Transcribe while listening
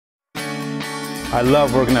I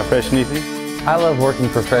love working at Fresh and Easy. I love working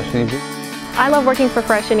for Fresh and Easy. I love working for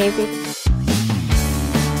Fresh and Easy.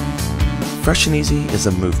 Fresh and Easy is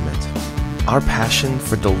a movement. Our passion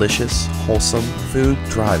for delicious, wholesome food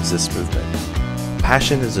drives this movement.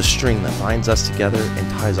 Passion is a string that binds us together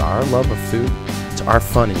and ties our love of food to our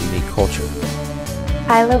fun and unique culture.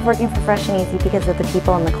 I love working for Fresh and Easy because of the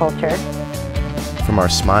people and the culture. From our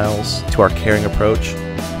smiles, to our caring approach,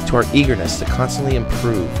 to our eagerness to constantly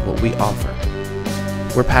improve what we offer.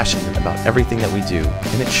 We're passionate about everything that we do,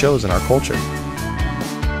 and it shows in our culture.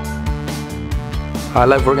 I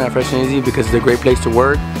love working at Fresh and Easy because it's a great place to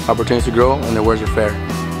work, opportunities to grow, and the words are fair.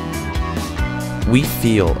 We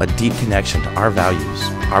feel a deep connection to our values,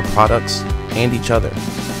 our products, and each other.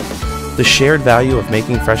 The shared value of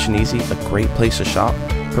making Fresh and Easy a great place to shop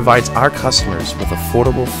provides our customers with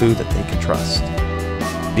affordable food that they can trust.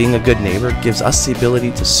 Being a good neighbor gives us the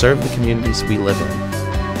ability to serve the communities we live in.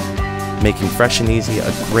 Making Fresh and Easy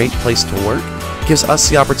a great place to work gives us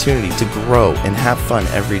the opportunity to grow and have fun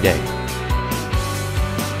every day.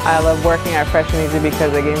 I love working at Fresh and Easy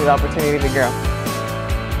because they gave me the opportunity to grow.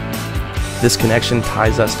 This connection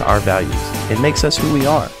ties us to our values. It makes us who we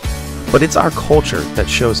are. But it's our culture that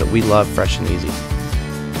shows that we love Fresh and Easy.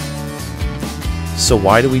 So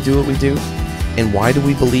why do we do what we do? And why do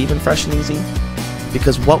we believe in Fresh and Easy?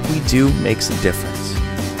 Because what we do makes a difference.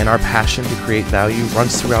 And our passion to create value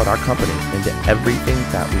runs throughout our company into everything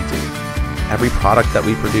that we do. Every product that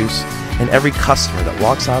we produce, and every customer that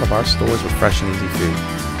walks out of our stores with Fresh and Easy food.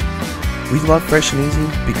 We love Fresh and Easy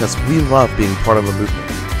because we love being part of a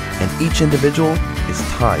movement, and each individual is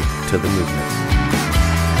tied to the movement.